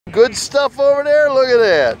Good stuff over there. Look at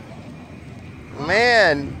that.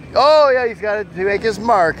 Man. Oh, yeah, he's got to make his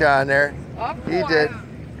mark on there. He did.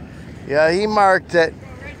 Yeah, he marked it.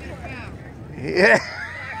 Yeah.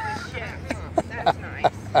 That's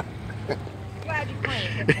nice. Glad you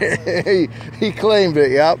claimed it. He claimed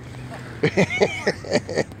it, yep.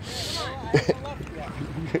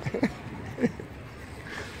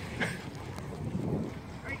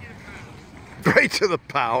 Right to the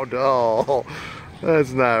pound. Oh,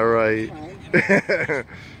 that's not right.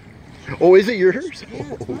 Oh, is it yours?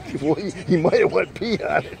 Oh, well, he might have went pee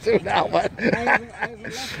on it too now, but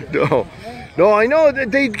no, I know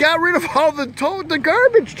that they got rid of all the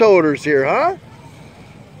garbage toters here, huh?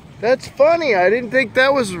 That's funny. I didn't think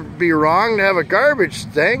that would be wrong to have a garbage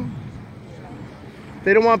thing.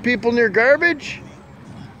 They don't want people near garbage.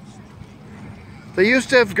 They used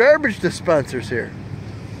to have garbage dispensers here.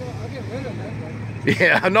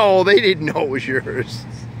 Yeah, no, they didn't know it was yours.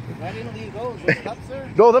 I didn't leave those. Those cups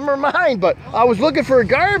there? No, them are mine, but I was looking for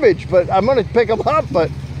garbage, but I'm going to pick them up,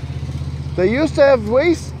 but they used to have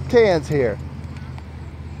waste cans here.